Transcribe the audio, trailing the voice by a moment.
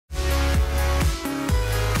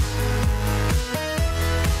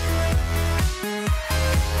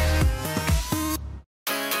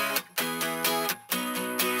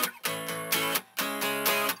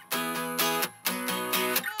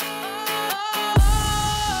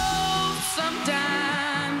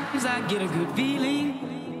get a good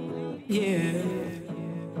feeling, yeah.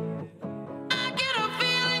 I get a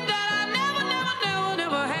feeling that I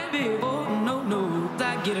never had before. No,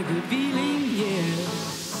 I get a good feeling,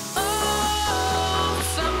 yeah. Oh,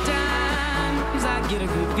 sometimes I get a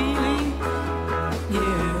good feeling,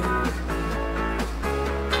 yeah.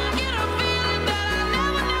 I get a feeling that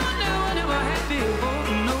I never had before.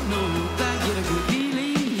 No, I get a good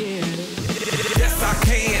feeling, yeah. Yes, I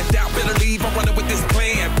can. Doubt, better leave. I'm running with this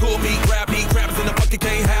plan. Pull me, grab crabs in the bucket,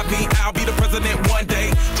 can't have me. I'll be the president one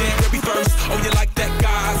day. January 1st. Oh, you like that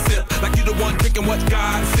gossip? Like you the one drinking what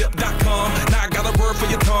gossip.com. Now I got a word for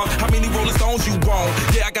your tongue. How many Rolling Stones you want?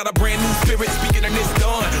 Yeah, I got a brand new spirit speaking and it's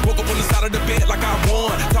done. Woke up on the side of the bed like I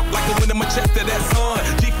won. Talk like a win in my chest to that sun.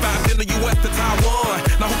 G5 in the US to Taiwan.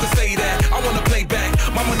 Now who can say that? I wanna play back.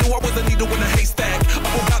 Mama knew I was a needle in a haystack.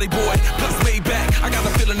 I'm a body boy, plus made back. I got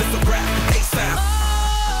a feeling it's a rap. ASAP.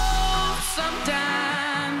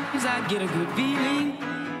 Sometimes I get a good feeling.